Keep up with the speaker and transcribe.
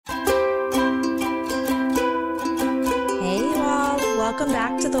Welcome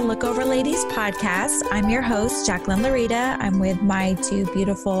back to the Look Over Ladies podcast. I'm your host, Jacqueline Larita. I'm with my two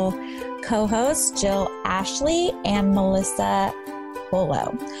beautiful co-hosts, Jill Ashley and Melissa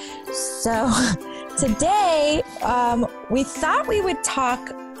Bolo. So today, we thought we would talk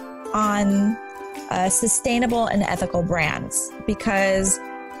on sustainable and ethical brands because,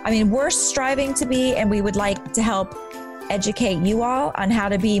 we're striving to be, and we would like to help educate you all on how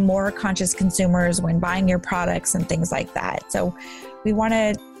to be more conscious consumers when buying your products and things like that. So we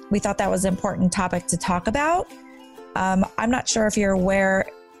thought that was an important topic to talk about. I'm not sure if you're aware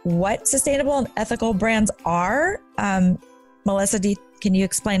what sustainable and ethical brands are. Melissa, can you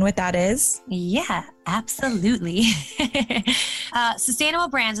explain what that is? Yeah, absolutely. Sustainable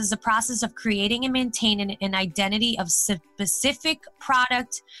brands is the process of creating and maintaining an identity of specific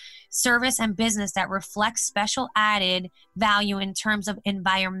product, service, and business that reflects special added value in terms of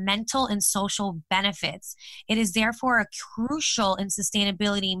environmental and social benefits. It is therefore crucial in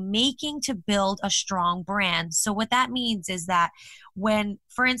sustainability making to build a strong brand. So what that means is that when,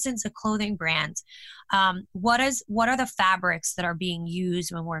 for instance, a clothing brand, what are the fabrics that are being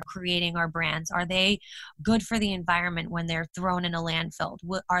used when we're creating our brands? Are they good for the environment when they're thrown in a landfill?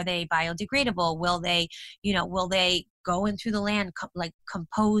 Are they biodegradable? Will they go into the land,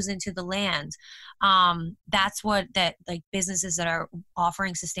 compose into the land? That's what businesses that are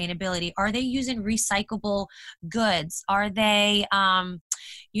offering sustainability, are they using recyclable goods? Are they,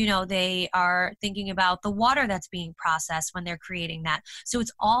 they are thinking about the water that's being processed when they're creating that. So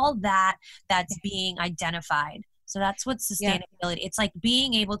it's all that's being identified. So that's what sustainability, It's like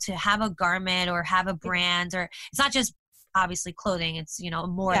being able to have a garment or have a brand, or it's not just obviously clothing, it's,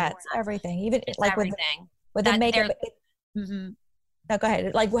 more. Yeah, it's everything. Even it's like everything. with the makeup. Mm-hmm. No, go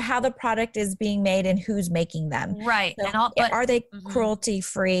ahead. Like how the product is being made and who's making them. Right. So are they cruelty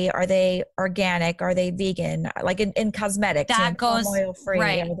free? Are they organic? Are they vegan? Like in cosmetics, that goes oil free,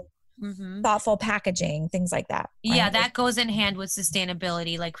 right. Thoughtful packaging, things like that. Right? Yeah, that goes in hand with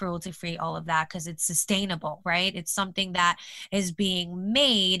sustainability, like cruelty free, all of that, because it's sustainable, right? It's something that is being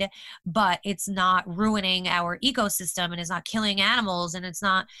made, but it's not ruining our ecosystem and it's not killing animals, and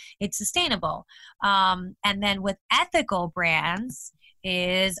it's sustainable. And then with ethical brands,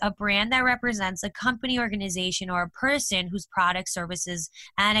 is a brand that represents a company, organization, or a person whose products, services,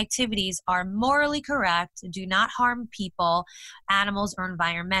 and activities are morally correct, do not harm people, animals, or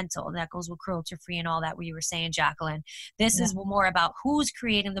environmental. That goes with cruelty-free and all that we were saying, Jacqueline. This is more about who's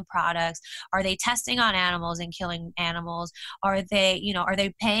creating the products. Are they testing on animals and killing animals? Are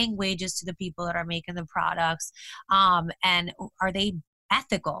they paying wages to the people that are making the products? And are they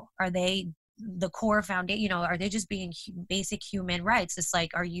ethical? Are they the core foundation? Are they just being basic human rights? It's like,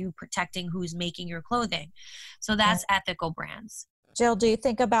 are you protecting who's making your clothing? So that's ethical brands. Jill, do you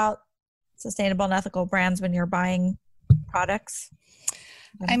think about sustainable and ethical brands when you're buying products?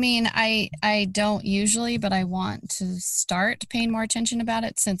 I don't usually, but I want to start paying more attention about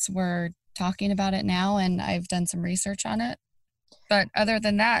it since we're talking about it now, and I've done some research on it. But other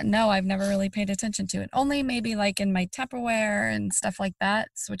than that, no, I've never really paid attention to it. Only maybe like in my Tupperware and stuff like that,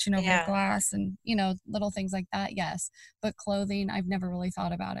 switching over to glass and, little things like that, yes. But clothing, I've never really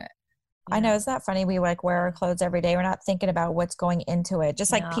thought about it. I know, it's not funny. We wear our clothes every day. We're not thinking about what's going into it.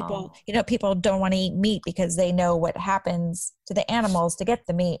 Just like people don't want to eat meat because they know what happens to the animals to get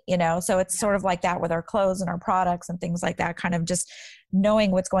the meat, So it's sort of like that with our clothes and our products and things like that, kind of just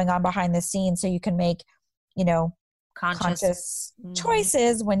knowing what's going on behind the scenes so you can make, conscious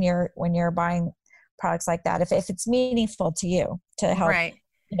choices when you're buying products like that. If it's meaningful to you to help,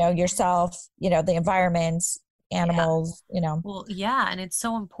 yourself, the environment, animals, Well, yeah. And it's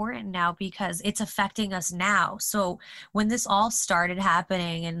so important now because it's affecting us now. So when this all started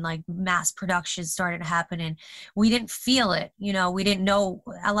happening and like mass production started happening, we didn't feel it. We didn't know.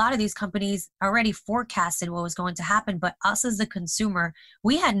 A lot of these companies already forecasted what was going to happen, but us as the consumer,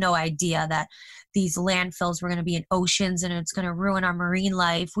 we had no idea that these landfills were going to be in oceans and it's going to ruin our marine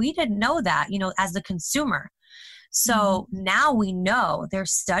life. We didn't know that, as the consumer. So now we know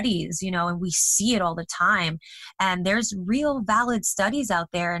there's studies, and we see it all the time. And there's real valid studies out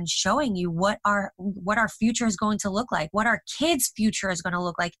there and showing you what our future is going to look like, what our kids' future is going to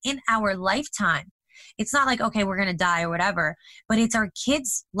look like in our lifetime. It's not like, okay, we're going to die or whatever, but it's our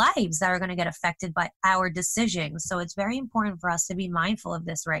kids' lives that are going to get affected by our decisions. So it's very important for us to be mindful of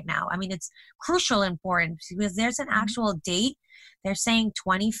this right now. It's crucial important because there's an actual date. They're saying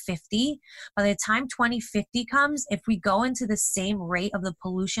 2050. By the time 2050 comes, if we go into the same rate of the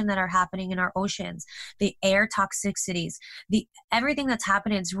pollution that are happening in our oceans, the air toxicities, everything that's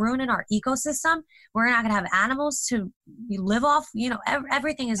happening, it's ruining our ecosystem. We're not going to have animals to live off.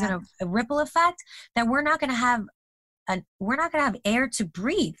 Everything is going to a ripple effect that we're not going to have we're not going to have air to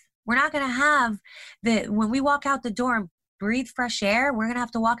breathe. We're not going to have when we walk out the door and breathe fresh air, we're going to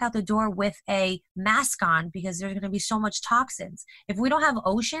have to walk out the door with a mask on because there's going to be so much toxins. If we don't have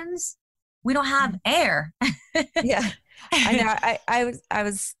oceans, we don't have air. Yeah. I know. I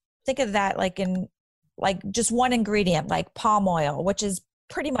was thinking of that like in like just one ingredient, like palm oil, which is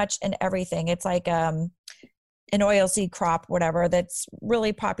pretty much in everything. It's like an oilseed crop, whatever, that's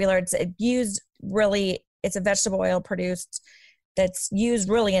really popular. It's a vegetable oil produced that's used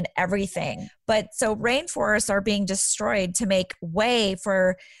really in everything. But so rainforests are being destroyed to make way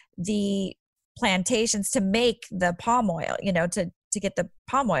for the plantations to make the palm oil, to get the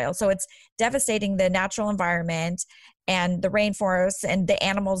palm oil. So it's devastating the natural environment and the rainforests and the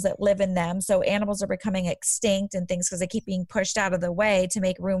animals that live in them. So animals are becoming extinct and things because they keep being pushed out of the way to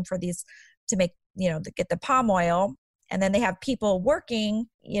make room for these, to make, to get the palm oil. And then they have people working,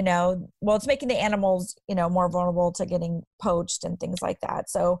 it's making the animals, more vulnerable to getting poached and things like that.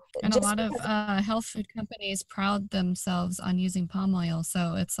 So, and a lot of health food companies pride themselves on using palm oil.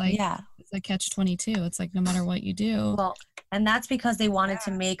 So it's like, it's a catch-22. It's like, no matter what you do. Well, and that's because they wanted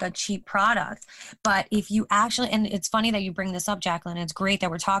to make a cheap product. But if you actually, and it's funny that you bring this up, Jacqueline, it's great that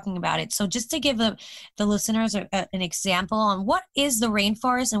we're talking about it. So just to give the listeners an example on what is the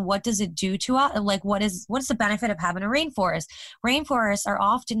rainforest and what does it do to us? Like what is the benefit of having a rainforest? Rainforests are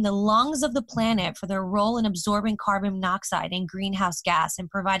often the lungs of the planet for their role in absorbing carbon monoxide and greenhouse gas and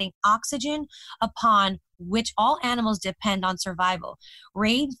providing oxygen upon which all animals depend on survival.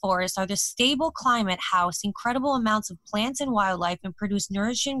 Rainforests are the stable climate house incredible amounts of plants and wildlife and produce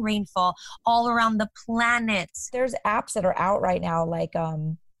nourishing rainfall all around the planet. There's apps that are out right now like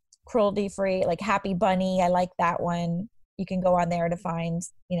cruelty free, like Happy Bunny. I like that one. You can go on there to find,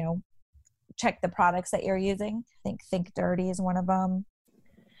 check the products that you're using. I think Dirty is one of them.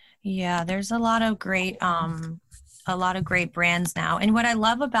 Yeah, there's a lot of great brands now. And what I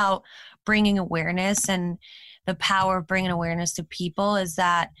love about bringing awareness and the power of bringing awareness to people is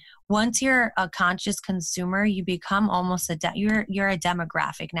that once you're a conscious consumer, you become almost you're a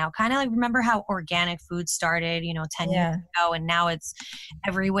demographic now. Kind of like, remember how organic food started, 10 years ago, and now it's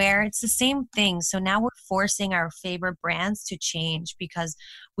everywhere. It's the same thing. So now we're forcing our favorite brands to change because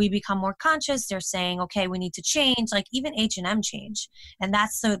we become more conscious. They're saying, okay, we need to change. Like even H&M changed. And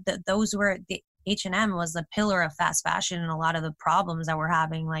that's those were the H&M was the pillar of fast fashion and a lot of the problems that we're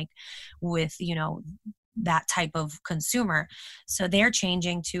having, like with, that type of consumer. So they're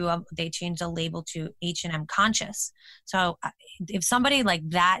changing to, they changed the label to H&M conscious. So if somebody like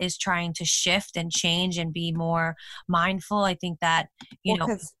that is trying to shift and change and be more mindful, I think that,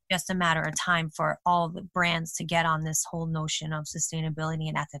 it's just a matter of time for all the brands to get on this whole notion of sustainability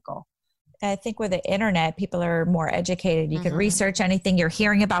and ethical. I think with the internet, people are more educated. You can research anything. You're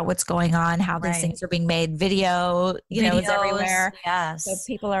hearing about what's going on, how these things are being made. Videos, is everywhere. Yes. So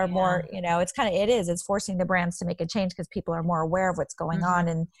people are more, it's forcing the brands to make a change because people are more aware of what's going on.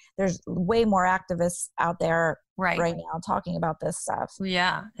 And there's way more activists out there right now talking about this stuff.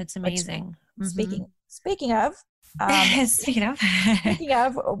 Yeah. It's amazing. Speaking of,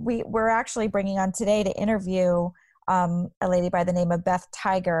 we're actually bringing on today to interview a lady by the name of Beth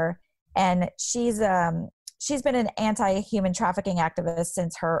Tiger. And she's been an anti-human trafficking activist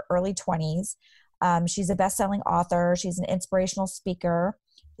since her early 20s. She's a best-selling author. She's an inspirational speaker.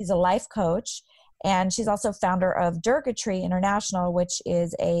 She's a life coach. And she's also founder of Durga Tree International, which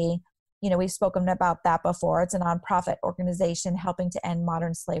is we've spoken about that before. It's a nonprofit organization helping to end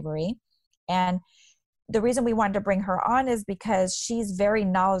modern slavery. And the reason we wanted to bring her on is because she's very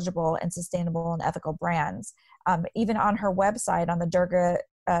knowledgeable in sustainable and ethical brands. Even on her website, on the Durga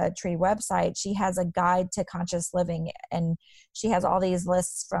Tree website, she has a guide to conscious living, and she has all these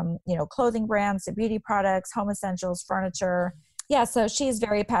lists from clothing brands to beauty products, home essentials, furniture. So she's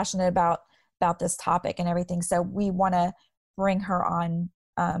very passionate about this topic and everything. So we want to bring her on.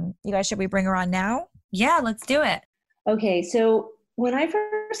 You guys, should we bring her on now? Yeah, let's do it. Okay, so when I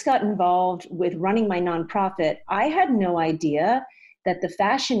first got involved with running my nonprofit, I had no idea that the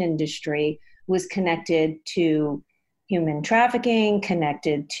fashion industry was connected to human trafficking,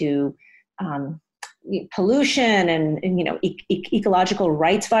 connected to pollution and ecological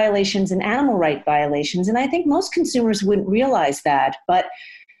rights violations and animal right violations. And I think most consumers wouldn't realize that. But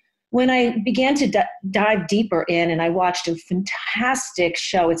when I began to dive deeper in, and I watched a fantastic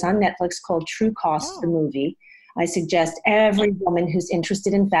show, it's on Netflix, called True Cost, the movie. I suggest every woman who's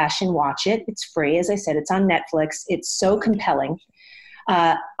interested in fashion watch it. It's free. As I said, it's on Netflix. It's so compelling.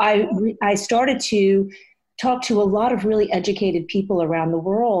 I started to talk to a lot of really educated people around the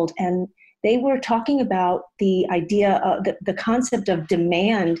world, and they were talking about the idea of the concept of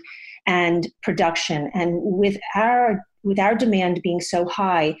demand and production. And with our demand being so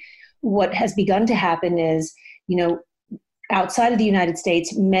high, what has begun to happen is, outside of the United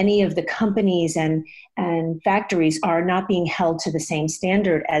States, many of the companies and factories are not being held to the same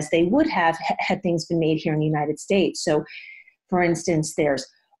standard as they would have had things been made here in the United States. So, for instance, there's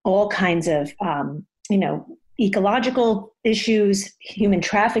all kinds of, ecological issues, human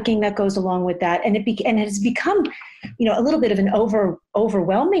trafficking that goes along with that. And it has become, a little bit of an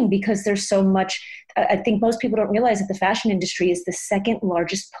overwhelming, because there's so much. I think most people don't realize that the fashion industry is the second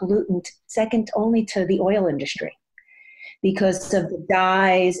largest pollutant, second only to the oil industry, because of the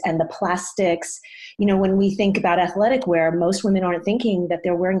dyes and the plastics. When we think about athletic wear, most women aren't thinking that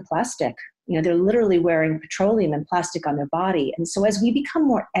they're wearing plastic. They're literally wearing petroleum and plastic on their body. And so as we become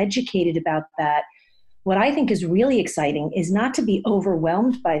more educated about that, what I think is really exciting is not to be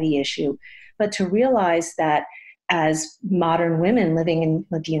overwhelmed by the issue, but to realize that as modern women living in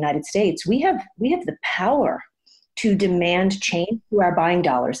the United States, we have the power to demand change through our buying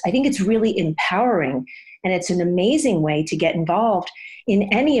dollars. I think it's really empowering, and it's an amazing way to get involved in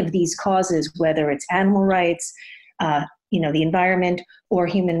any of these causes, whether it's animal rights, the environment, or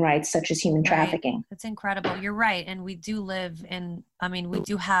human rights, such as human trafficking. It's incredible. You're right. And we do we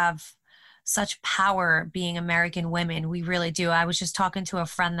do have such power being American women. We really do. I was just talking to a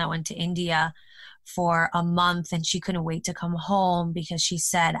friend that went to India for a month, and she couldn't wait to come home because she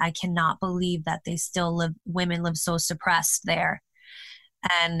said, I cannot believe that women live so suppressed there.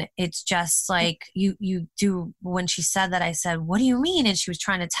 And it's just like you do. When she said that, I said, what do you mean? And she was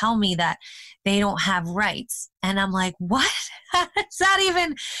trying to tell me that they don't have rights. And I'm like, what? How does that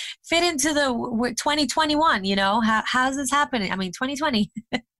even fit into the 2021? How is this happening? 2020,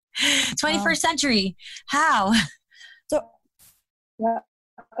 21st century. How? So, yeah,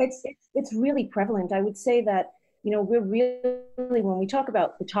 it's really prevalent. I would say that, we're really, when we talk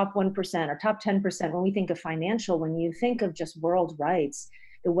about the top 1% or top 10%, when we think of financial, when you think of just world rights,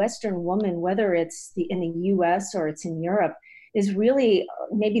 the Western woman, whether it's in the US or it's in Europe, is really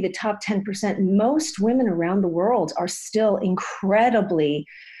maybe the top 10%. Most women around the world are still incredibly,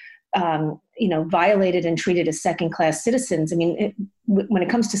 violated and treated as second-class citizens. When it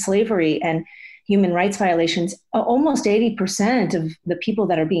comes to slavery and human rights violations, almost 80% of the people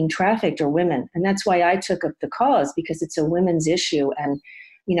that are being trafficked are women. And that's why I took up the cause, because it's a women's issue, and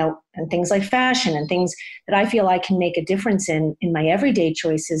things like fashion and things that I feel I can make a difference in my everyday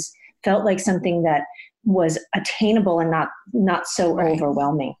choices felt like something that was attainable and not so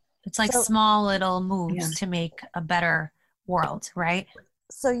overwhelming. It's like small little moves to make a better world, right?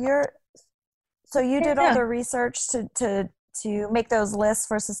 So you did all the research to make those lists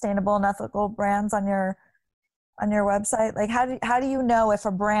for sustainable and ethical brands on your website. Like, how do you know if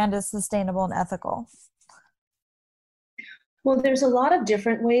a brand is sustainable and ethical? Well, there's a lot of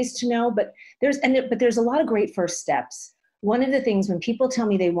different ways to know, but there's a lot of great first steps. One of the things when people tell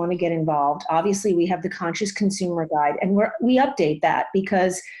me they want to get involved, obviously we have the Conscious Consumer Guide, and we update that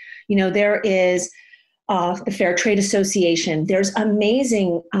because, there is the Fair Trade Association. There's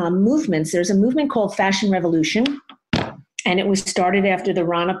amazing movements. There's a movement called Fashion Revolution, and it was started after the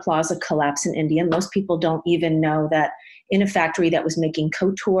Rana Plaza collapse in India. Most people don't even know that in a factory that was making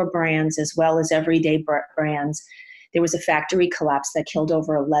couture brands as well as everyday brands, there was a factory collapse that killed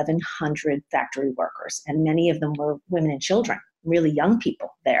over 1,100 factory workers, and many of them were women and children, really young people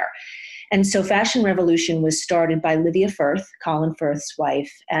there. And so Fashion Revolution was started by Livia Firth, Colin Firth's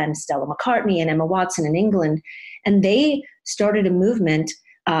wife, and Stella McCartney and Emma Watson in England. And they started a movement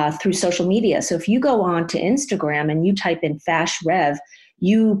through social media. So if you go on to Instagram and you type in Fash Rev,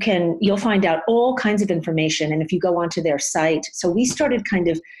 you'll find out all kinds of information. And if you go onto their site, so we started kind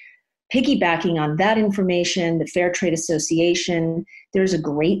of piggybacking on that information, the Fair Trade Association. There's a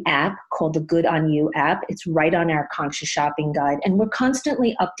great app called the Good On You app. It's right on our Conscious Shopping Guide, and we're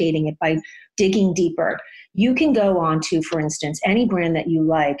constantly updating it by digging deeper. You can go on to, for instance, any brand that you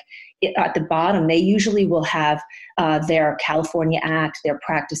like. At the bottom, they usually will have their California Act, their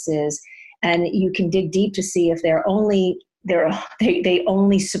practices, and you can dig deep to see if they only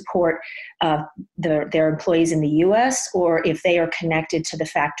support their employees in the U.S. or if they are connected to the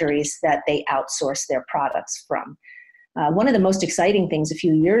factories that they outsource their products from. One of the most exciting things a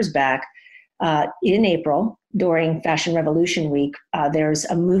few years back, in April, during Fashion Revolution Week, there's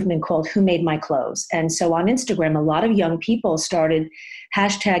a movement called Who Made My Clothes? And so on Instagram, a lot of young people started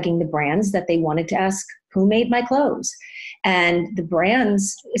hashtagging the brands that they wanted to ask, who made my clothes? And the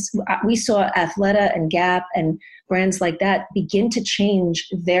brands, we saw Athleta and Gap and brands like that begin to change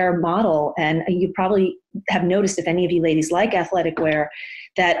their model. And you probably have noticed, if any of you ladies like athletic wear,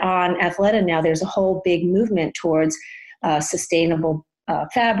 that on Athleta now there's a whole big movement towards sustainable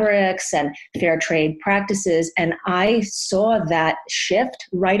fabrics and fair trade practices. And I saw that shift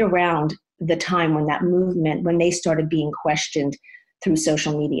right around the time when that movement, when they started being questioned through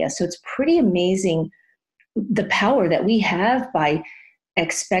social media. So it's pretty amazing the power that we have by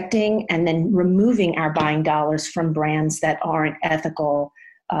expecting and then removing our buying dollars from brands that aren't ethical,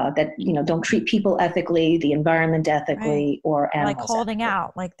 that don't treat people ethically, the environment ethically, right. or animals like holding ethically.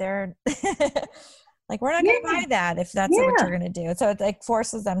 out, like they're like, we're not going to buy that if that's what you're going to do. So it like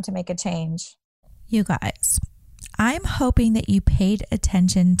forces them to make a change. You guys, I'm hoping that you paid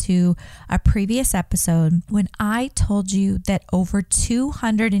attention to a previous episode when I told you that over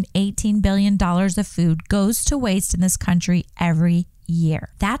 $218 billion of food goes to waste in this country every year.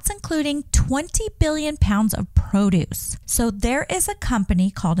 That's including 20 billion pounds of produce. So there is a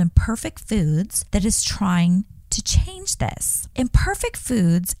company called Imperfect Foods that is trying to change this. Imperfect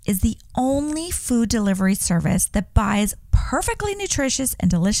Foods is the only food delivery service that buys perfectly nutritious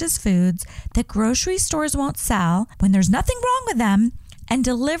and delicious foods that grocery stores won't sell when there's nothing wrong with them, and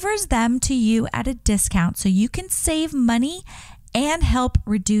delivers them to you at a discount so you can save money and help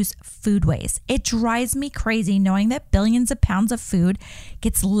reduce food waste. It drives me crazy knowing that billions of pounds of food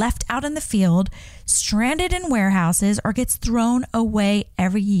gets left out in the field, stranded in warehouses, or gets thrown away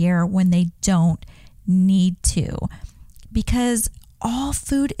every year when they don't need to, because all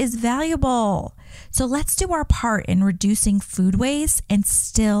food is valuable. So let's do our part in reducing food waste and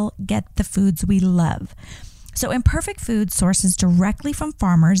still get the foods we love. So Imperfect Foods sources directly from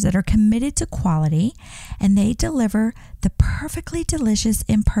farmers that are committed to quality, and they deliver the perfectly delicious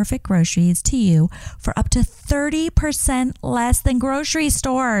Imperfect groceries to you for up to 30% less than grocery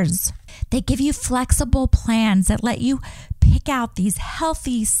stores. They give you flexible plans that let you pick out these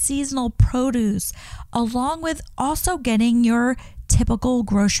healthy seasonal produce, along with also getting your typical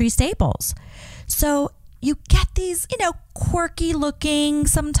grocery staples. So you get these, quirky looking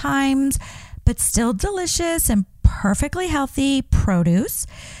sometimes, but still delicious and perfectly healthy produce.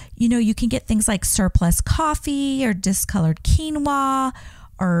 You can get things like surplus coffee or discolored quinoa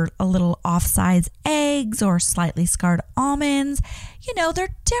or a little off-size eggs or slightly scarred almonds.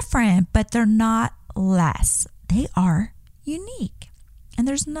 They're different, but they're not less. They are unique, and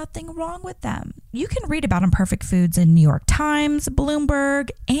there's nothing wrong with them. You can read about Imperfect Foods in New York Times,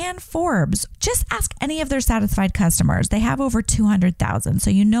 Bloomberg, and Forbes. Just ask any of their satisfied customers. They have over 200,000,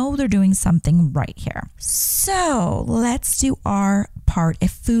 so they're doing something right here. So let's do our part.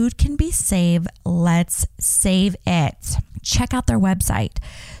 If food can be saved, let's save it. Check out their website.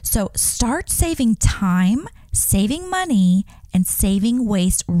 So start saving time, saving money, and saving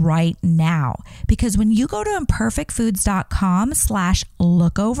waste right now. Because when you go to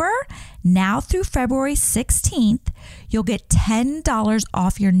imperfectfoods.com/lookover, now through February 16th, you'll get $10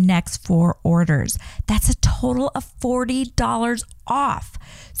 off your next 4 orders. That's a total of $40 off.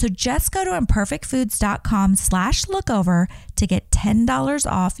 So just go to imperfectfoods.com/lookover to get $10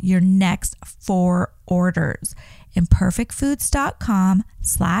 off your next 4 orders.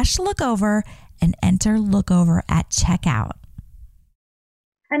 imperfectfoods.com/lookover and enter lookover at checkout.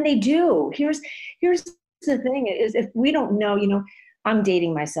 And they do. Here's the thing is, if we don't know, I'm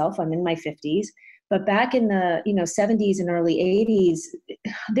dating myself, I'm in my 50s, but back in the, 70s and early 80s,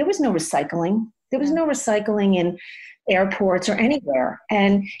 there was no recycling. There was no recycling in airports or anywhere.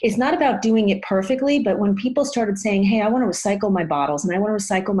 And it's not about doing it perfectly, but when people started saying, hey, I want to recycle my bottles and I want to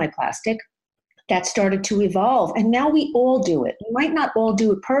recycle my plastic, that started to evolve. And now we all do it. We might not all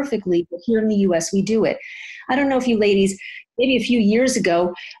do it perfectly, but here in the US, we do it. I don't know if you ladies, maybe a few years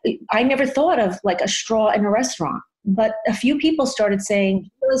ago, I never thought of like a straw in a restaurant, but a few people started saying,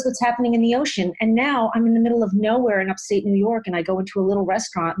 realize what's happening in the ocean. And now I'm in the middle of nowhere in upstate New York, and I go into a little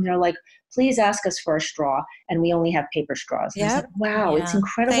restaurant and they're like, please ask us for a straw. And we only have paper straws. Yeah. Like, wow, it's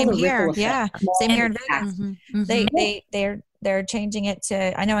incredible. Same the here. ripple effect. Yeah. Same here in Vegas. Mm-hmm. They're changing it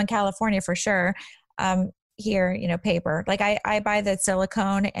to, I know in California for sure, here, paper. Like I buy the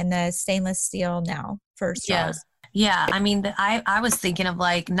silicone and the stainless steel now for straws. Yeah. I mean, I was thinking of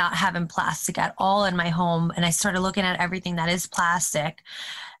like not having plastic at all in my home. And I started looking at everything that is plastic.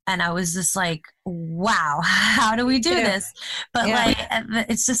 And I was just like, wow, how do we do this? But like,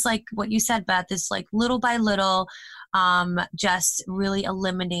 it's just like what you said, Beth, it's like little by little, just really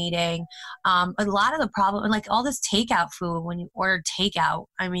eliminating a lot of the problem. And like all this takeout food, when you order takeout,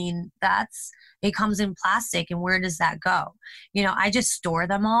 I mean, it comes in plastic, and where does that go? I just store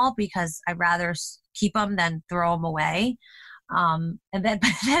them all because I'd rather keep them than throw them away. And then,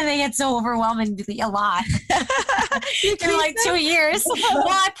 but then they get so overwhelming a lot. They're like 2 years. Well,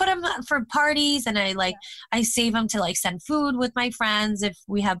 I put them for parties, and I save them to like send food with my friends if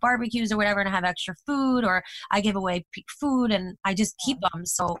we have barbecues or whatever, and I have extra food, or I give away food, and I just keep them.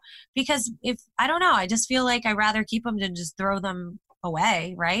 So because I don't know, I just feel like I'd rather keep them than just throw them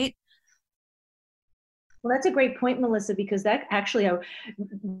away, right? Well, that's a great point, Melissa, because that actually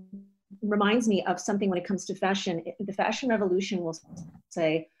reminds me of something when it comes to fashion. The fashion revolution will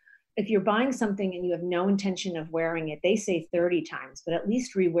say, if you're buying something and you have no intention of wearing it, they say 30 times, but at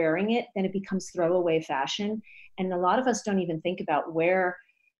least re-wearing it, then it becomes throwaway fashion. And a lot of us don't even think about where,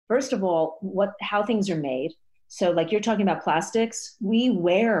 first of all, how things are made. So like you're talking about plastics, we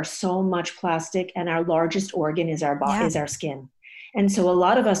wear so much plastic, and our largest organ is our body, is our skin. And so a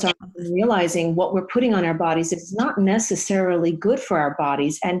lot of us aren't realizing what we're putting on our bodies is not necessarily good for our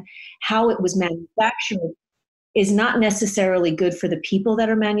bodies, and how it was manufactured is not necessarily good for the people that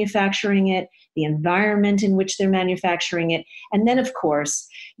are manufacturing it, the environment in which they're manufacturing it. And then, of course,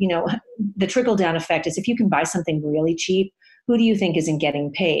 the trickle-down effect is if you can buy something really cheap, who do you think isn't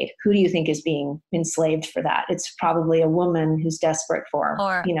getting paid? Who do you think is being enslaved for that? It's probably a woman who's desperate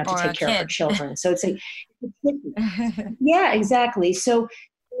to take care of her children. So it's yeah, exactly. So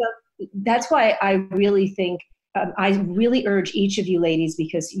that's why I really think, I really urge each of you ladies,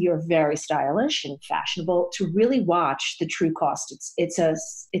 because you're very stylish and fashionable, to really watch The True Cost. It's a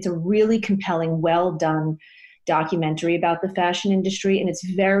really compelling, well done documentary about the fashion industry, and it's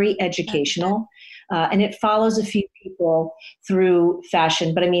very educational. And it follows a few people through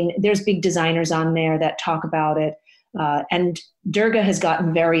fashion, but I mean, there's big designers on there that talk about it. And Durga has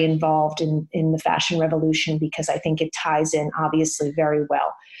gotten very involved in the fashion revolution, because I think it ties in obviously very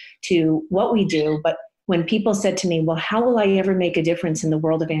well to what we do. But when people said to me, well, how will I ever make a difference in the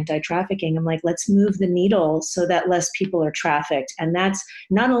world of anti-trafficking? I'm like, let's move the needle so that less people are trafficked. And that's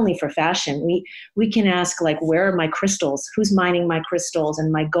not only for fashion. We can ask, like, where are my crystals? Who's mining my crystals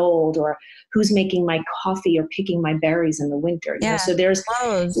and my gold? Or who's making my coffee or picking my berries in the winter? So there's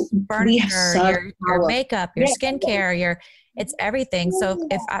clothes, furniture, your makeup, your skincare, it's everything. So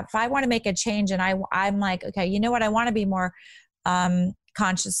if I want to make a change, and I'm like, okay, you know what? I want to be more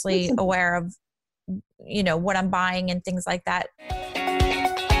consciously aware of what I'm buying and things like that.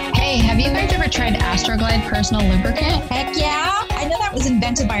 Hey, have you guys ever tried Astroglide personal lubricant? Heck yeah. I know that was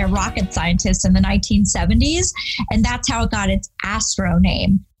invented by a rocket scientist in the 1970s, and that's how it got its Astro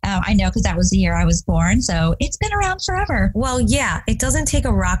name. I know, because that was the year I was born. So it's been around forever. Well, yeah, it doesn't take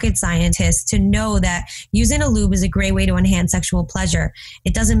a rocket scientist to know that using a lube is a great way to enhance sexual pleasure.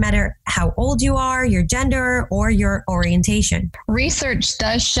 It doesn't matter how old you are, your gender, or your orientation. Research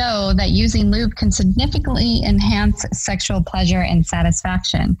does show that using lube can significantly enhance sexual pleasure and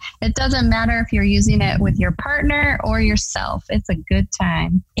satisfaction. It doesn't matter if you're using it with your partner or yourself. It's a good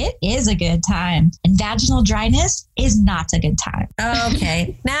time. It is a good time. And vaginal dryness is not a good time.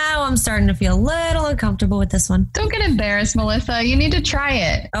 Okay. Now I'm starting to feel a little uncomfortable with this one. Don't get embarrassed, Melissa. You need to try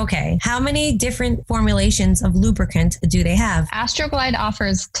it. Okay. How many different formulations of lubricant do they have? Astroglide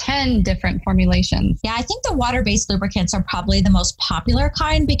offers 10 different formulations. Yeah, I think the water-based lubricants are probably the most popular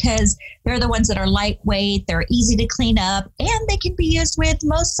kind, because they're the ones that are lightweight, they're easy to clean up, and they can be used with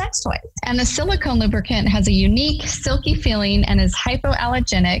most sex toys. And the silicone lubricant has a unique, silky feeling and is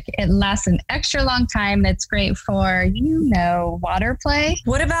hypoallergenic. It lasts an extra long time. It's great for, water play.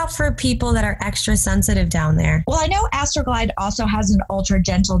 What about for people that are extra sensitive down there? Well, I know Astroglide also has an ultra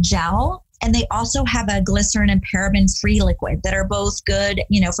gentle gel, and they also have a glycerin and paraben-free liquid that are both good,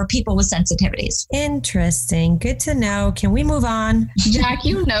 for people with sensitivities. Interesting. Good to know. Can we move on? Jack,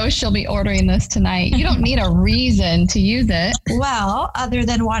 she'll be ordering this tonight. You don't need a reason to use it. Well, other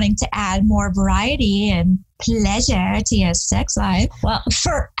than wanting to add more variety and pleasure to your sex life. Well,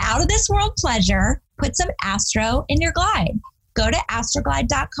 for out of this world pleasure, put some Astro in your Glide. Go to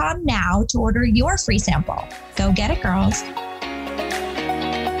astroglide.com now to order your free sample. Go get it, girls.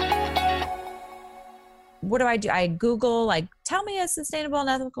 What do? I Google, tell me a sustainable and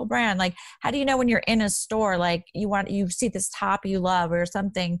ethical brand. How do you know when you're in a store, you see this top you love or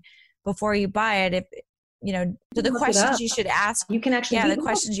something before you buy it? So the questions you should ask, you can actually, the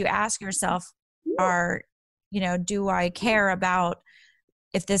questions you ask yourself are, do I care about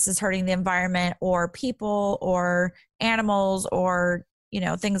if this is hurting the environment or people or animals or,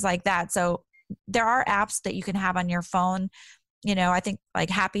 things like that. So there are apps that you can have on your phone. I think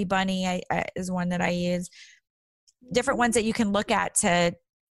Happy Bunny is one that I use. Different ones that you can look at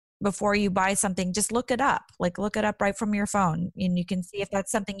before you buy something. Just look it up. Look it up right from your phone, and you can see if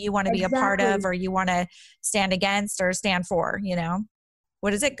that's something you want to be a part of or you want to stand against or stand for,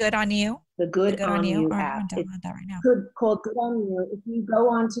 What is it? Good on You? The Good on You All right, app. I'm gonna download that right now. Called Good on You. If you go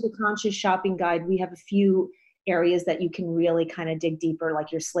onto the Conscious Shopping Guide, we have a few areas that you can really kind of dig deeper,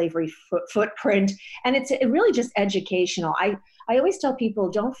 like your slavery footprint. And it's really just educational. I always tell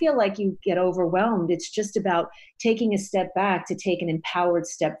people, don't feel like you get overwhelmed. It's just about taking a step back to take an empowered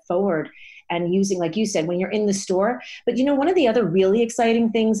step forward and using, like you said, when you're in the store. But one of the other really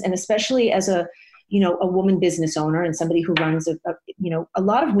exciting things, and especially as a woman business owner and somebody who runs a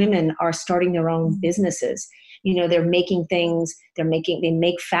lot of women are starting their own businesses. They're making things, they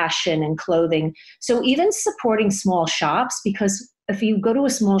make fashion and clothing. So even supporting small shops, because if you go to a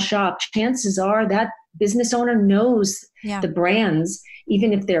small shop, chances are that business owner knows the brands,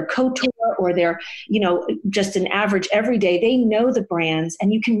 even if they're couture or they're, just an average everyday, they know the brands,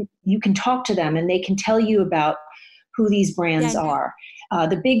 and you can talk to them and they can tell you about who these brands are.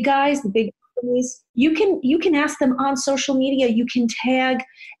 The big guys, the big companies, you can ask them on social media. You can tag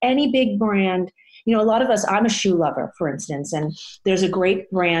any big brand. A lot of us, I'm a shoe lover, for instance, and there's a great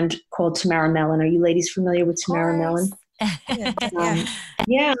brand called Tamara Mellon. Are you ladies familiar with Tamara Mellon?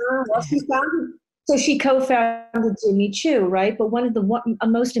 Yeah, well, she co-founded Jimmy Choo, right? But one of the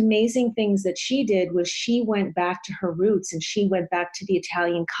most amazing things that she did was she went back to her roots, and she went back to the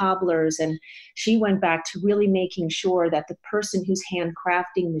Italian cobblers, and she went back to really making sure that the person who's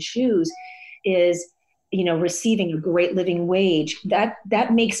handcrafting the shoes is receiving a great living wage.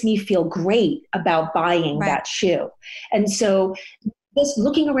 That makes me feel great about buying that shoe. And so just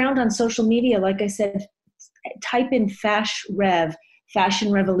looking around on social media, like I said, type in FashRev,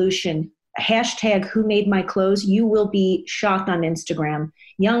 Fashion Revolution, hashtag who made my clothes. You will be shocked on Instagram.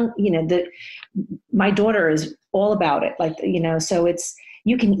 My daughter is all about it. So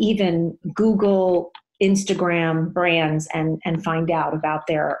you can even Google Instagram brands and find out about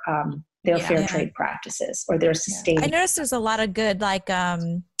their fair trade practices or their sustainable. I noticed there's a lot of good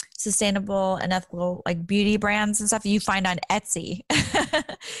sustainable and ethical beauty brands and stuff you find on Etsy.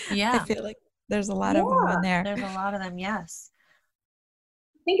 Yeah. I feel like there's a lot of them on there. There's a lot of them, yes.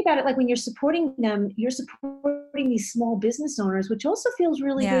 Think about it, like when you're supporting them, you're supporting these small business owners, which also feels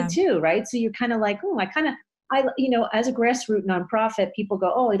really good too, right? So you're kind of like, as a grassroots nonprofit, people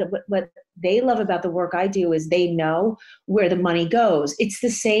go, what they love about the work I do is they know where the money goes. It's the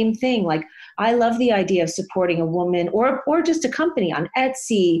same thing. Like, I love the idea of supporting a woman or just a company on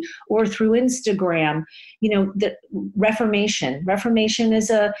Etsy or through Instagram. The Reformation is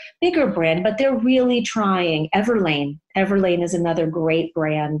a bigger brand, but they're really trying. Everlane is another great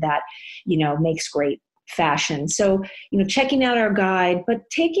brand that, makes great fashion. So, checking out our guide, but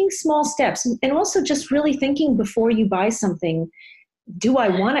taking small steps, and also just really thinking before you buy something, do I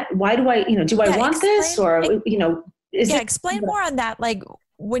want it? Why do I, do I want this? Or, explain more on that. Like,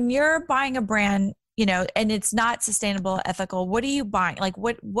 when you're buying a brand, and it's not sustainable, ethical, what are you buying? Like,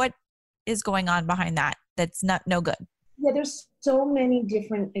 what is going on behind that? That's no good. Yeah, there's so many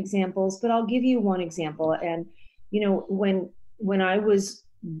different examples, but I'll give you one example. And, when I was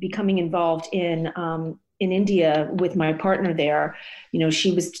becoming involved in India with my partner there,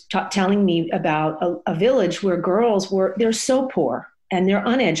 she was telling me about a village where girls they're so poor and they're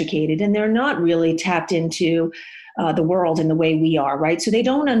uneducated and they're not really tapped into the world in the way we are, right? So they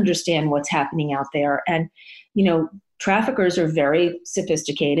don't understand what's happening out there. And, traffickers are very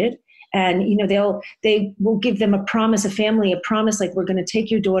sophisticated. And, they will give them a promise, like, we're going to take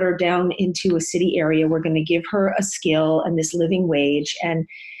your daughter down into a city area. We're going to give her a skill and this living wage. And,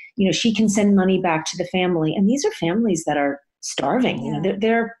 she can send money back to the family. And these are families that are starving.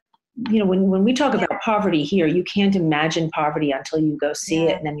 They're when we talk about poverty here, you can't imagine poverty until you go see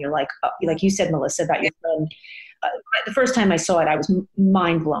it. And then you're like, like you said, Melissa, about your friend. The first time I saw it, I was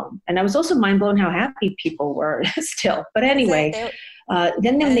mind blown. And I was also mind blown how happy people were still. But anyway,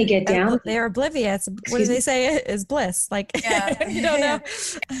 then when they get down, they're oblivious. What do they say is bliss? Like, you don't know.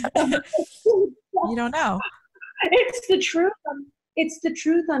 You don't know. It's the truth. It's the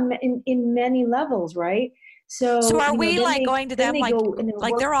truth in many levels, right? So are we going to them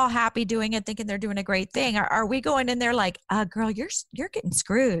like they're all happy doing it, thinking they're doing a great thing? Are we going in there like, girl, you're getting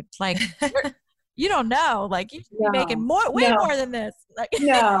screwed. Like, you don't know. Like, you should be making way more than this. Like,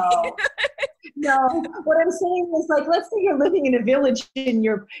 no. What I'm saying is, like, let's say you're living in a village and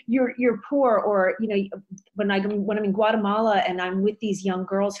you're poor, or when I'm in Guatemala and I'm with these young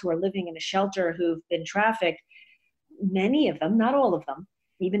girls who are living in a shelter who've been trafficked, many of them, not all of them,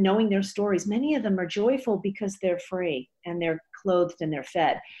 even knowing their stories, many of them are joyful because they're free and they're clothed and they're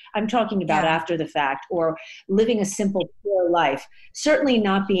fed. I'm talking about after the fact, or living a simple, poor life, certainly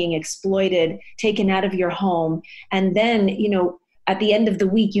not being exploited, taken out of your home. And then, at the end of the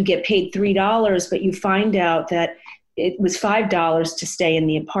week, you get paid $3, but you find out that it was $5 to stay in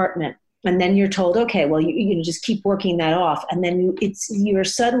the apartment. And then you're told, okay, well, you just keep working that off. And then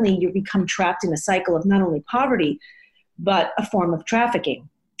you become trapped in a cycle of not only poverty, but a form of trafficking.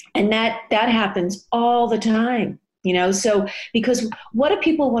 And that happens all the time, so because what do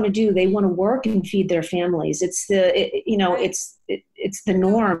people want to do? They want to work and feed their families. It's the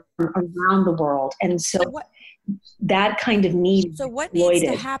norm around the world. And so that kind of need. So what needs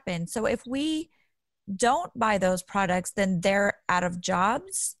to happen? So if we don't buy those products, then they're out of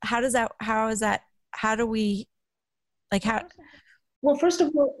jobs. How do we, like, how? Well, first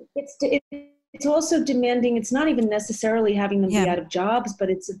of all, it's also demanding. It's not even necessarily having them be out of jobs, but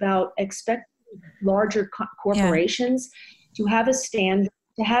it's about expecting larger corporations to have a standard,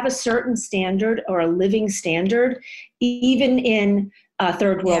 to have a certain standard or a living standard, even in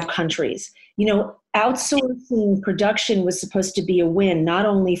third world countries. Outsourcing production was supposed to be a win, not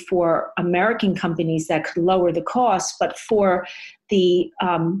only for American companies that could lower the cost, but for the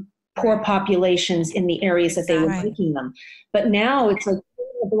poor populations in the areas that they were making them. But now it's like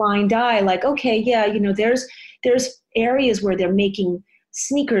a blind eye, like, okay, there's areas where they're making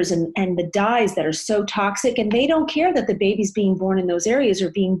sneakers and the dyes that are so toxic, and they don't care that the babies being born in those areas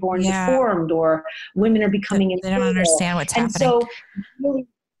are being born deformed, or women are becoming they don't understand what's happening. So really,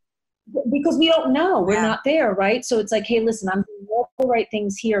 because we don't know, we're not there, right? So it's like, hey, listen, I'm doing all the right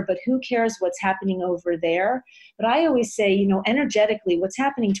things here, but who cares what's happening over there? But I always say, energetically, what's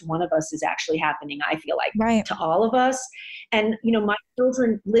happening to one of us is actually happening, I feel like, to all of us. And, my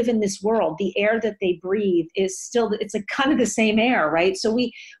children live in this world. The air that they breathe is still, it's like kind of the same air, right? So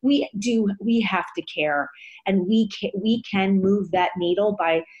we have to care, and we can move that needle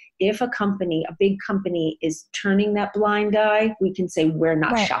by, if a big company is turning that blind eye, we can say, we're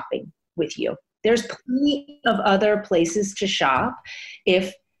not shopping with you. There's plenty of other places to shop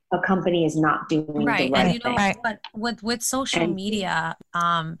if a company is not doing the right thing. But with social media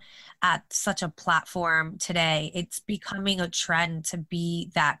at such a platform today, it's becoming a trend to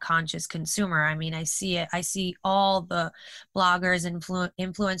be that conscious consumer. I mean, I see it. I see all the bloggers and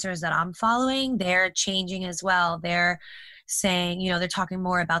influencers that I'm following, they're changing as well. They're saying, they're talking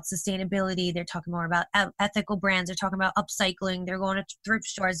more about sustainability. They're talking more about ethical brands. They're talking about upcycling. They're going to thrift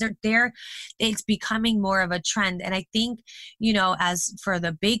stores. It's becoming more of a trend. And I think, as for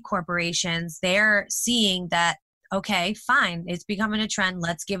the big corporations, they're seeing that, okay, fine, it's becoming a trend.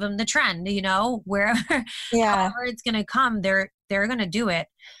 Let's give them the trend, wherever, however it's going to come, they're going to do it.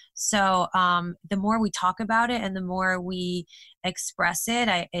 So the more we talk about it and the more we express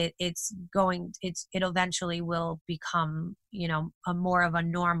it, it eventually will become, a more of a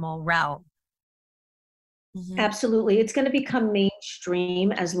normal route. Mm-hmm. Absolutely. It's going to become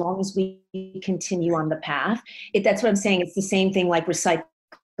mainstream as long as we continue on the path. That's what I'm saying. It's the same thing like recycling.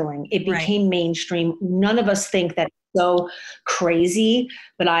 It became mainstream. None of us think that it's so crazy,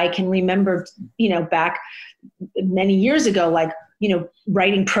 but I can remember, back many years ago, like,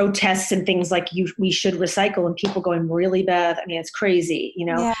 writing protests and things like we should recycle, and people going, really, Beth? I mean, it's crazy,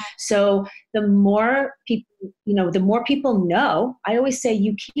 So the more people know, I always say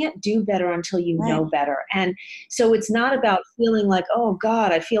you can't do better until you know better. And so it's not about feeling like, oh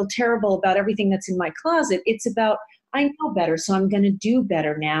God, I feel terrible about everything that's in my closet. It's about, I know better, so I'm going to do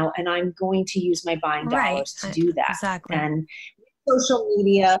better now, and I'm going to use my buying dollars to do that. Exactly. And social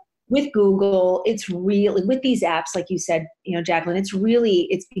media, with Google, it's really, with these apps, like you said, Jacqueline,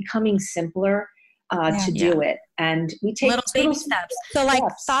 it's becoming simpler to do it. And we take little baby steps. So like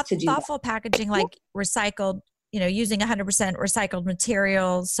thoughtful packaging, like recycled, using 100% recycled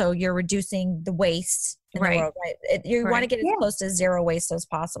materials. So you're reducing the waste in the world, right? You want to get as close to zero waste as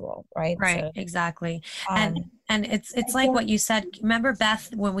possible, right? Right, so, exactly. And it's like what you said. Remember,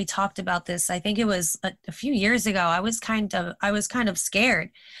 Beth, when we talked about this, I think it was a few years ago, I was kind of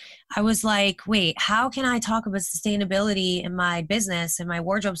scared. I was like, wait, how can I talk about sustainability in my business, in my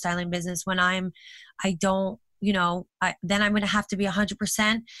wardrobe styling business, when I don't, then I'm going to have to be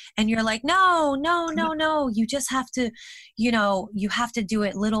 100%. And you're like, no, you just have to, you have to do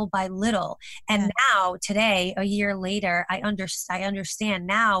it little by little. And now today, a year later, I understand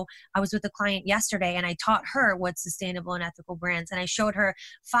now. I was with a client yesterday and I taught her what's sustainable and ethical brands. And I showed her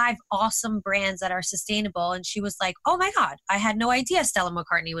 5 awesome brands that are sustainable. And she was like, oh my God, I had no idea Stella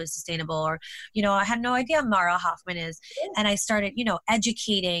McCartney was sustainable, or, I had no idea Mara Hoffman is. And I started,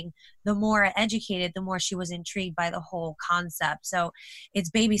 educating. The more I educated, the more she was intrigued by the whole concept. So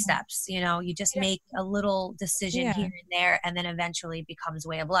it's baby steps, you just make a little decision here and there, and then eventually it becomes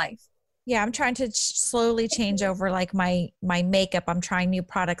way of life. Yeah, I'm trying to slowly change over like my makeup. I'm trying new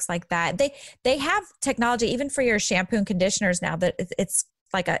products like that. They have technology even for your shampoo and conditioners now that it's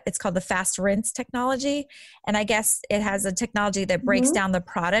it's called the fast rinse technology. And I guess it has a technology that breaks down the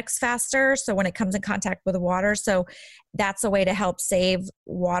products faster. So when it comes in contact with the water, so that's a way to help save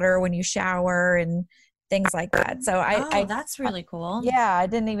water when you shower and things like that. So that's really cool. Yeah. I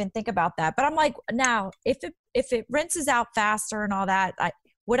didn't even think about that, but I'm like, now if it rinses out faster and all that,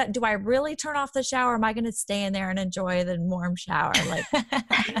 do I really turn off the shower? Am I going to stay in there and enjoy the warm shower? Like,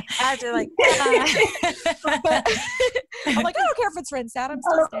 I have to like, I'm like, I don't care if it's rinsed out. I'm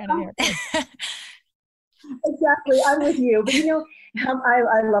still standing here. Exactly. I'm with you. But,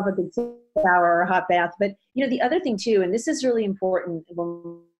 I love a good shower or a hot bath. But, the other thing too, and this is really important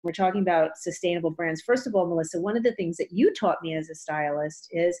when we're talking about sustainable brands. First of all, Melissa, one of the things that you taught me as a stylist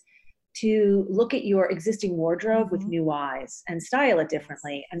is to look at your existing wardrobe with new eyes and style it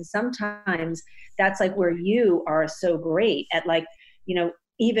differently. And sometimes that's like where you are so great at, like,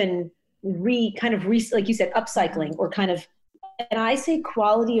 even like you said, upcycling or kind of, and I say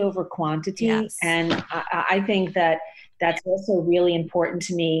quality over quantity. Yes. And I think that that's also really important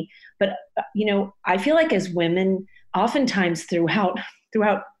to me. But, I feel like as women, oftentimes throughout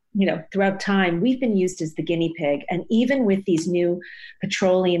time, we've been used as the guinea pig. And even with these new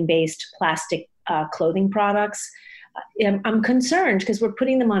petroleum-based plastic clothing products, I'm concerned because we're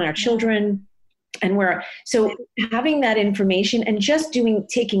putting them on our children. And so having that information and just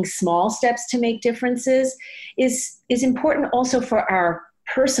taking small steps to make differences is important also for our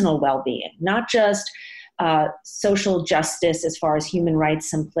personal well-being, not just social justice as far as human rights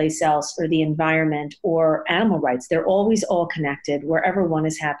someplace else, or the environment, or animal rights. They're always all connected. Wherever one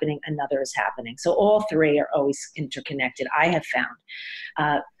is happening, another is happening. So all three are always interconnected, I have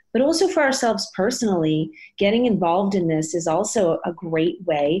found. But also for ourselves personally, getting involved in this is also a great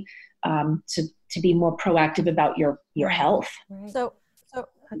way to be more proactive about your health. Right. So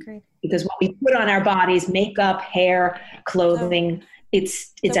agreed. Because what we put on our bodies, makeup, hair, clothing,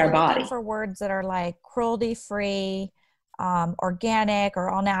 it's our body. For words that are like cruelty-free, organic or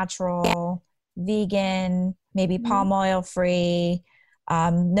all natural, vegan, maybe palm oil free,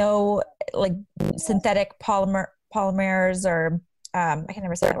 no like synthetic polymers or I can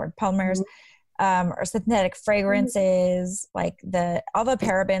never say that word, polymers, or synthetic fragrances, like all the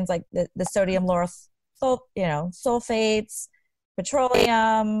parabens, like the sodium lauryl sulfates,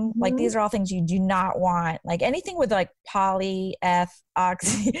 petroleum, like these are all things you do not want. Like anything with like poly,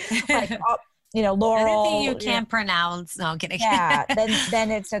 oxy, like laurel. Anything you can't pronounce. No, I'm kidding. Yeah,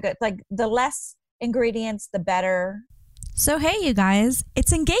 then it's no good. Like the less ingredients, the better. So hey, you guys,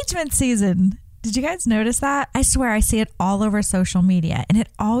 it's engagement season. Did you guys notice that? I swear I see it all over social media, and it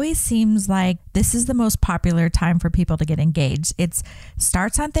always seems like this is the most popular time for people to get engaged. It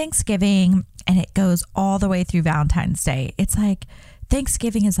starts on Thanksgiving and it goes all the way through Valentine's Day. It's like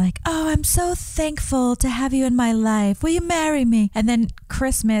Thanksgiving is like, oh, I'm so thankful to have you in my life. Will you marry me? And then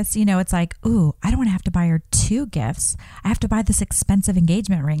Christmas, it's like, ooh, I don't want to have to buy her 2 gifts. I have to buy this expensive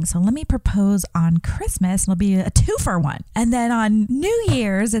engagement ring. So let me propose on Christmas and it'll be a 2-for-1. And then on New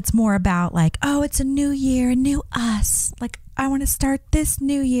Year's, it's more about like, oh, it's a new year, a new us. Like, I want to start this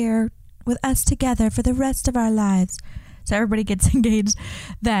new year with us together for the rest of our lives. So everybody gets engaged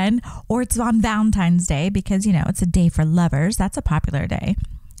then, or it's on Valentine's Day because, it's a day for lovers. That's a popular day.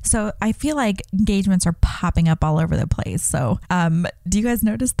 So I feel like engagements are popping up all over the place. So do you guys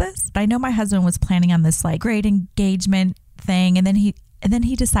notice this? I know my husband was planning on this like great engagement thing. And then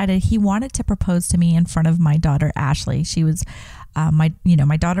he decided he wanted to propose to me in front of my daughter, Ashley. She was my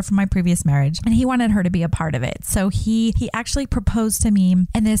daughter from my previous marriage, and he wanted her to be a part of it. So he actually proposed to me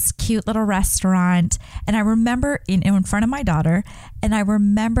in this cute little restaurant. And I remember in front of my daughter, and I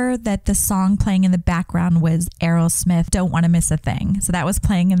remember that the song playing in the background was Aerosmith, Don't Want to Miss a Thing. So that was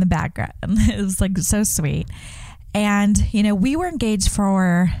playing in the background. It was like so sweet. And, we were engaged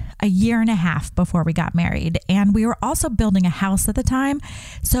for a year and a half before we got married. And we were also building a house at the time.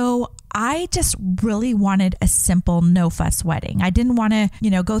 So I just really wanted a simple, no fuss wedding. I didn't want to,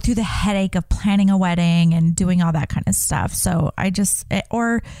 go through the headache of planning a wedding and doing all that kind of stuff. So I just,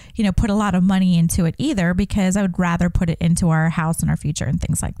 put a lot of money into it either, because I would rather put it into our house and our future and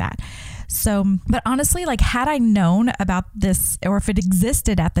things like that. So, but honestly, like had I known about this, or if it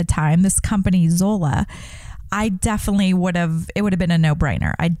existed at the time, this company Zola, I definitely it would have been a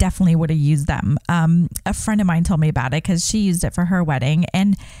no-brainer. I definitely would have used them. A friend of mine told me about it because she used it for her wedding,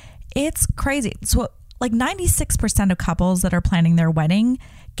 and it's crazy. So like 96% of couples that are planning their wedding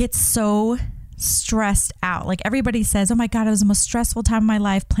get so stressed out. Like everybody says, oh my God, it was the most stressful time of my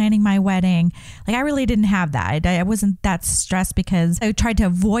life planning my wedding. Like I really didn't have that. I wasn't that stressed because I tried to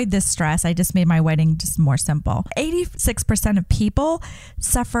avoid this stress. I just made my wedding just more simple. 86% of people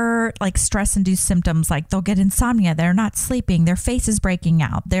suffer like stress-induced symptoms. Like they'll get insomnia. They're not sleeping. Their face is breaking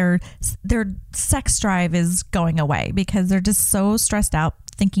out. Their sex drive is going away because they're just so stressed out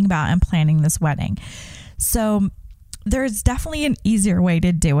thinking about and planning this wedding. So there's definitely an easier way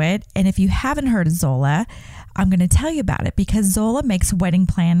to do it. And if you haven't heard of Zola, I'm going to tell you about it because Zola makes wedding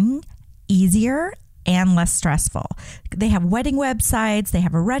planning easier and less stressful. They have wedding websites, they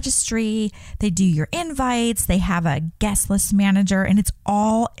have a registry, they do your invites, they have a guest list manager, and it's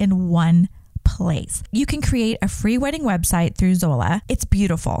all in one place. You can create a free wedding website through Zola. It's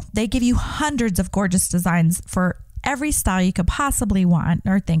beautiful. They give you hundreds of gorgeous designs for every style you could possibly want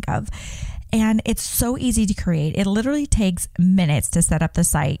or think of. And it's so easy to create. It literally takes minutes to set up the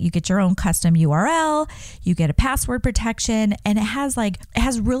site. You get your own custom URL, you get a password protection, and it has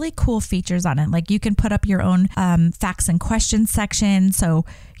really cool features on it. Like you can put up your own facts and questions section. So,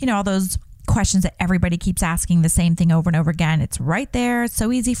 all those questions that everybody keeps asking the same thing over and over again. It's right there. It's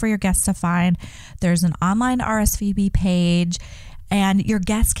so easy for your guests to find. There's an online RSVP page, and your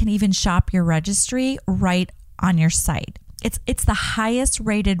guests can even shop your registry right on your site. It's the highest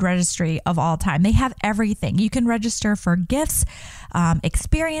rated registry of all time. They have everything. You can register for gifts,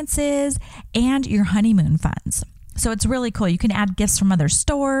 experiences, and your honeymoon funds. So it's really cool. You can add gifts from other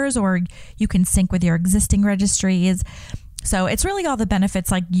stores, or you can sync with your existing registries. So it's really all the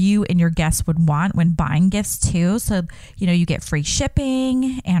benefits like you and your guests would want when buying gifts too. So, you get free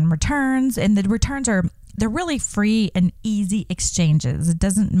shipping and returns, and the returns they're really free and easy exchanges. It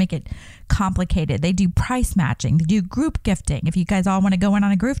doesn't make it complicated. They do price matching. They do group gifting if you guys all want to go in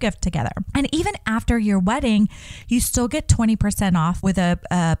on a group gift together. And even after your wedding, you still get 20% off with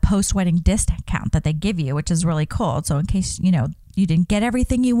a post-wedding discount that they give you, which is really cool. So in case, you didn't get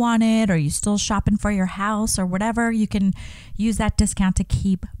everything you wanted, or you still shopping for your house or whatever, you can use that discount to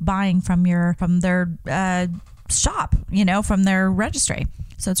keep buying from their shop, from their registry.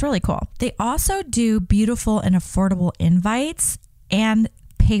 So it's really cool. They also do beautiful and affordable invites and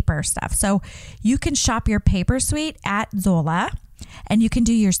paper stuff. So you can shop your paper suite at Zola, and you can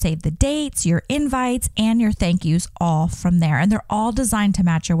do your save the dates, your invites, and your thank yous all from there. And they're all designed to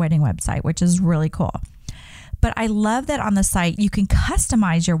match your wedding website, which is really cool. But I love that on the site, you can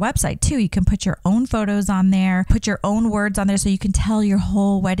customize your website too. You can put your own photos on there, put your own words on there so you can tell your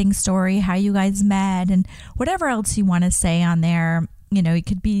whole wedding story, how you guys met, and whatever else you want to say on there. It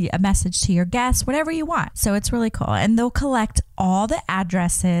could be a message to your guests, whatever you want. So it's really cool. And they'll collect all the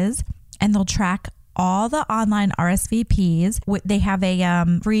addresses, and they'll track all the online RSVPs. They have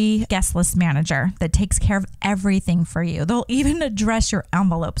a free guest list manager that takes care of everything for you. They'll even address your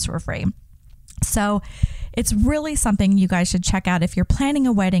envelopes for free. So it's really something you guys should check out if you're planning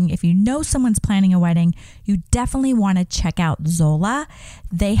a wedding. If you know someone's planning a wedding, you definitely want to check out Zola.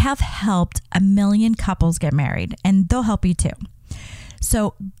 They have helped 1 million couples get married, and they'll help you too.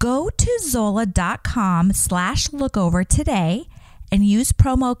 So go to zola.com/lookover today and use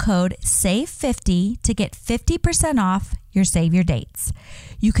promo code SAVE50 to get 50% off your save your dates.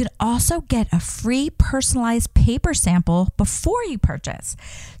 You can also get a free personalized paper sample before you purchase.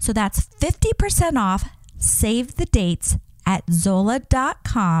 So that's 50% off save the dates at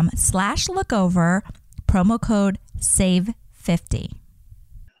zola.com/lookover, promo code SAVE50.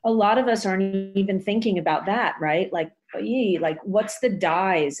 A lot of us aren't even thinking about that, right? Like what's the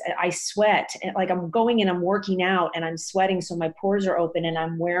dyes? I sweat, and like I'm going and I'm working out and I'm sweating, so my pores are open, and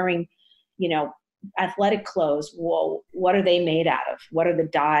I'm wearing, athletic clothes. Whoa, what are they made out of? What are the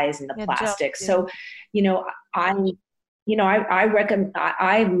dyes and the plastics? So, I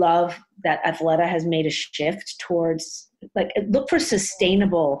love that Athleta has made a shift towards look for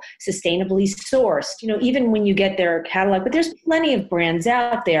sustainably sourced, even when you get their catalog, but there's plenty of brands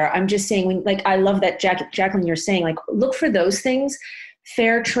out there. I'm just saying, I love that Jacqueline, you're saying, look for those things,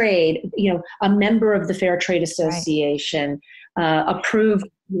 fair trade, a member of the Fair Trade Association, approved,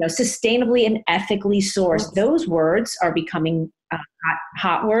 sustainably and ethically sourced. Those words are becoming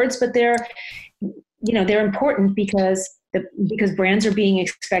hot words, but they're important because brands are being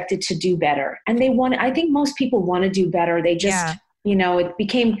expected to do better, and I think most people want to do better. They just, it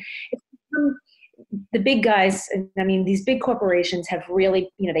became the big guys. I mean, these big corporations have really,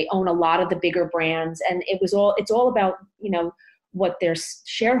 they own a lot of the bigger brands, and it's all about, what their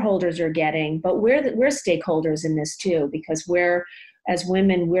shareholders are getting, but we're stakeholders in this too, because we're as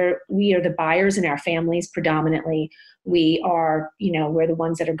women, we are the buyers in our families predominantly. We are, we're the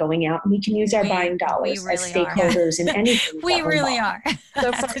ones that are going out, and we can use our buying dollars really as stakeholders in anything. We really are.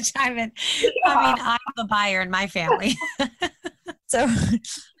 So for chime in, I mean, I'm the buyer in my family. So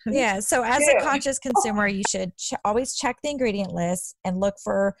so as a conscious consumer, you should always check the ingredient list and look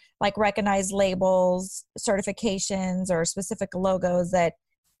for like recognized labels, certifications, or specific logos that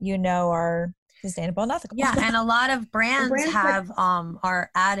are sustainable and ethical. Yeah, and a lot of brands have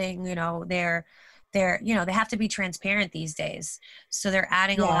are adding, they're they have to be transparent these days, so they're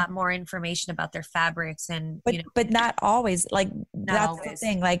adding a lot more information about their fabrics and but not always. Like that's the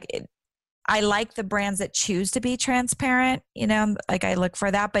thing. Like I like the brands that choose to be transparent, like I look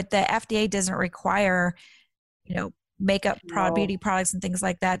for that, but the FDA doesn't require, makeup beauty products and things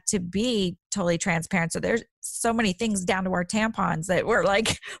like that to be totally transparent. So there's so many things down to our tampons that we're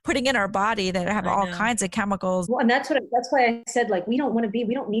like putting in our body that have all kinds of chemicals. Well, and that's why I said, like, we don't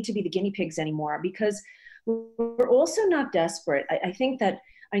need to be the guinea pigs anymore, because we're also not desperate. I think that,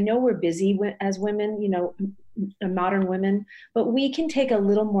 I know we're busy as women, modern women, but we can take a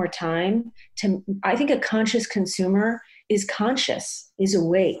little more time I think a conscious consumer is conscious, is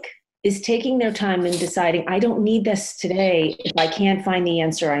awake, is taking their time and deciding, I don't need this today if I can't find the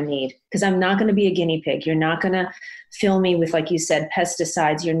answer I need, because I'm not going to be a guinea pig. You're not going to fill me with, like you said,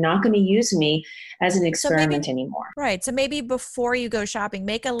 pesticides. You're not going to use me as an experiment anymore. Right. So maybe before you go shopping,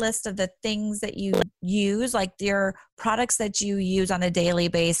 make a list of the things that you use, like your products that you use on a daily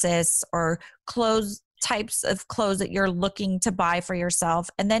basis, or types of clothes that you're looking to buy for yourself.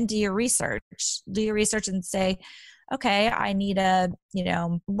 And then do your research and say, okay, I need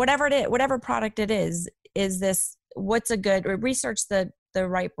whatever product it is this, research the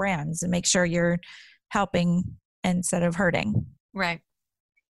right brands and make sure you're helping instead of hurting. Right.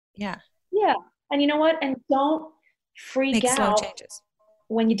 Yeah. Yeah. And you know what? And don't freak out slow changes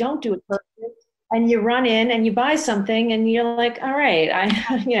when you don't do it perfect and you run in and you buy something and you're like, all right,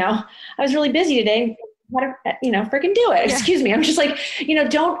 I was really busy today. Freaking do it. Excuse me. I'm just like,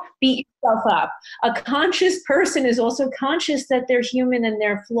 don't beat yourself up. A conscious person is also conscious that they're human and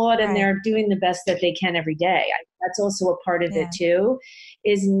they're flawed and they're doing the best that they can every day. That's also a part of it too,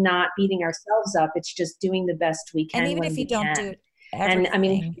 is not beating ourselves up. It's just doing the best we can. And even if you don't do everything, and I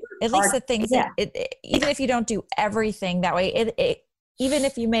mean, at least the things that even if you don't do everything that way, even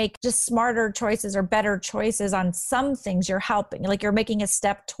if you make just smarter choices or better choices on some things, you're helping, like you're making a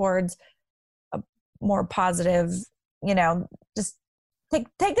step towards more positive, just take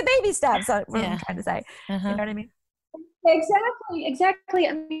the baby steps. That's what I'm trying to say. You know what I mean? Exactly.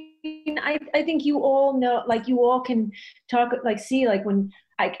 I mean, I think you all know, like you all can talk, like see, like when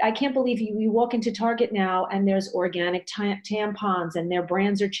I can't believe you walk into Target now and there's organic tampons and their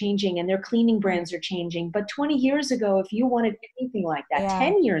brands are changing and their cleaning brands are changing. But 20 years ago, if you wanted anything like that,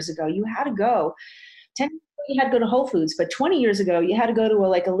 10 years ago, you had to go. 10 years ago, you had to go to Whole Foods, but 20 years ago, you had to go to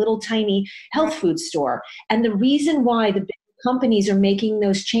a little tiny health food store. And the reason why the big companies are making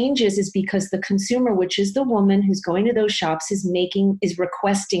those changes is because the consumer, which is the woman who's going to those shops, is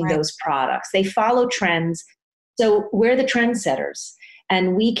requesting those products. They follow trends. So we're the trendsetters.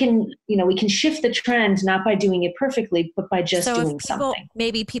 And we can shift the trend, not by doing it perfectly, but by just doing something.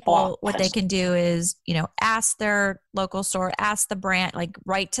 Maybe people, what they can do is, ask their local store, ask the brand, like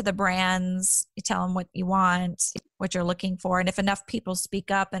write to the brands, you tell them what you want, what you're looking for. And if enough people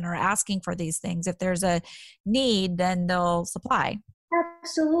speak up and are asking for these things, if there's a need, then they'll supply.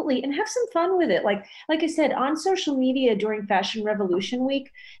 Absolutely. And have some fun with it. Like I said, on social media during Fashion Revolution Week,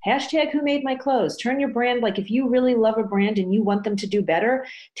 #WhoMadeMyClothes. Turn your brand, like if you really love a brand and you want them to do better,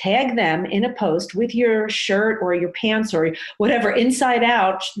 tag them in a post with your shirt or your pants or whatever inside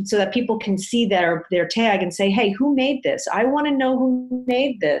out so that people can see their tag and say, hey, who made this? I want to know who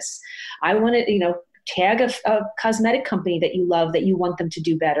made this. I want to, tag a cosmetic company that you love, that you want them to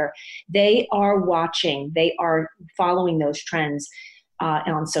do better. They are watching. They are following those trends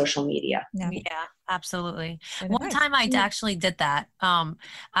on social media. Yeah, absolutely. One time I actually did that.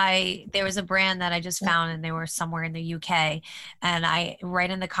 There was a brand that I just found and they were somewhere in the UK, and I right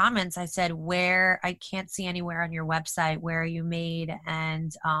in the comments, I said, I can't see anywhere on your website, where are you made?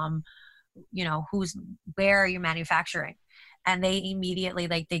 And, where are you manufacturing? And they immediately,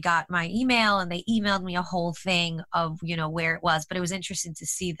 they got my email and they emailed me a whole thing of, where it was. But it was interesting to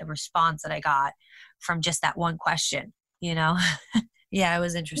see the response that I got from just that one question, Yeah, it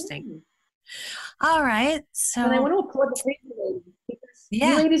was interesting. All right. So and I want to applaud the ladies, because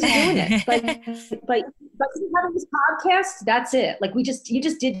you ladies are doing it. But having this podcast, that's it. Like you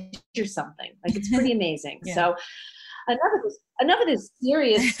just did something. Like it's pretty amazing. So enough of this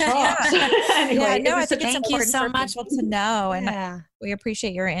serious talk. Anyway, I think it's thank you important so for much. people to know, and we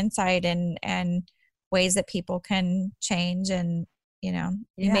appreciate your insight and ways that people can change, and you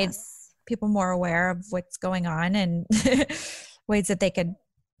made people more aware of what's going on and ways that they could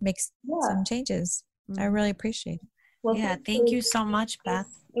make some changes. I really appreciate it. Well, thank you so much, Beth.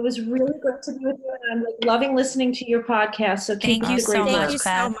 It was really good to be with you, and I'm loving listening to your podcast. So thank you so much, Thank you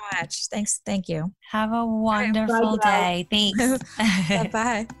so much. Thanks. Thank you. Have a wonderful day. Thanks.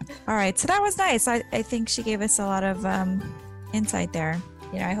 Bye. All right. So that was nice. I think she gave us a lot of insight there.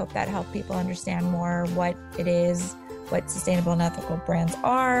 I hope that helped people understand more what it is, what sustainable and ethical brands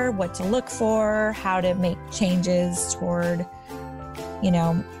are, what to look for, how to make changes toward,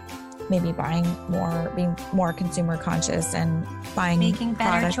 maybe buying more, being more consumer conscious and making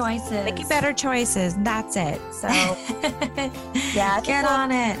better choices. And that's it. So get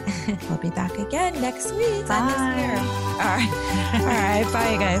on it. We'll be back again next week. Bye. All right.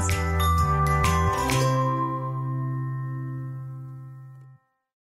 Bye, you guys.